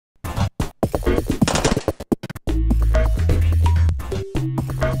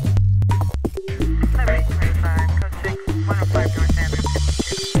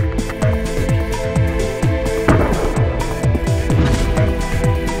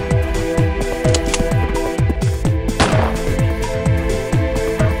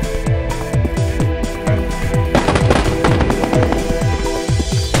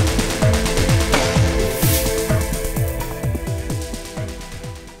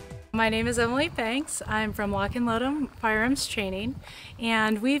My name is Emily Banks. I'm from Lock and Load Firearms Training,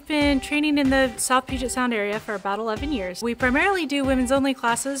 and we've been training in the South Puget Sound area for about 11 years. We primarily do women's only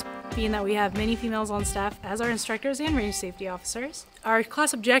classes, being that we have many females on staff as our instructors and range safety officers. Our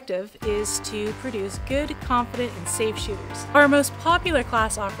class objective is to produce good, confident, and safe shooters. Our most popular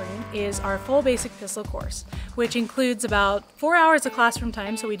class offering is our full basic pistol course, which includes about 4 hours of classroom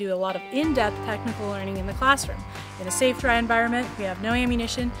time, so we do a lot of in-depth technical learning in the classroom. In a safe, dry environment, we have no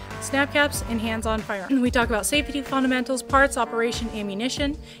ammunition, snap caps, and hands-on firearms. We talk about safety fundamentals, parts, operation,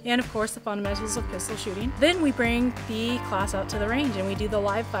 ammunition, and of course the fundamentals of pistol shooting. Then we bring the class out to the range and we do the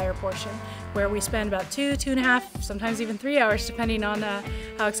live fire portion, where we spend about 2.5, sometimes even 3 hours, depending on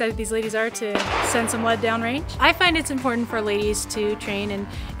how excited these ladies are to send some lead down range. I find it's important for ladies to train and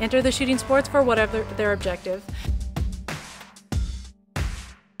enter the shooting sports for whatever their objective.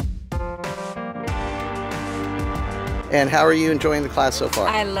 And how are you enjoying the class so far?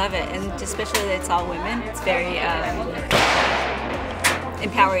 I love it, and especially that it's all women. It's very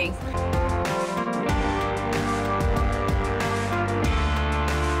empowering.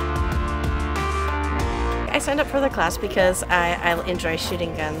 I signed up for the class because I enjoy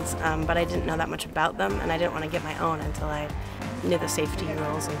shooting guns, but I didn't know that much about them, and I didn't want to get my own until I knew the safety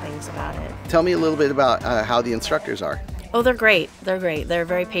rules and things about it. Tell me a little bit about how the instructors are. Oh, they're great. They're great. They're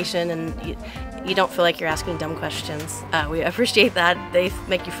very patient, and you don't feel like you're asking dumb questions. We appreciate that. They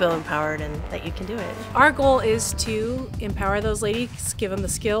make you feel empowered and that you can do it. Our goal is to empower those ladies, give them the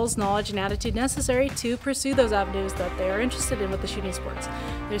skills, knowledge, and attitude necessary to pursue those avenues that they are interested in with the shooting sports.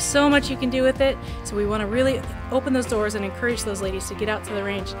 There's so much you can do with it, so we want to really open those doors and encourage those ladies to get out to the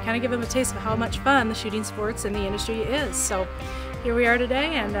range and kind of give them a taste of how much fun the shooting sports and the industry is. So here we are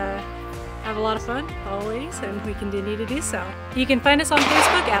today, and have a lot of fun, all ladies, and we continue to do so. You can find us on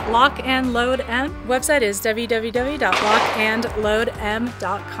Facebook at Lock and Load M. Website is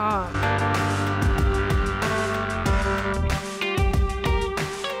www.lockandloadm.com.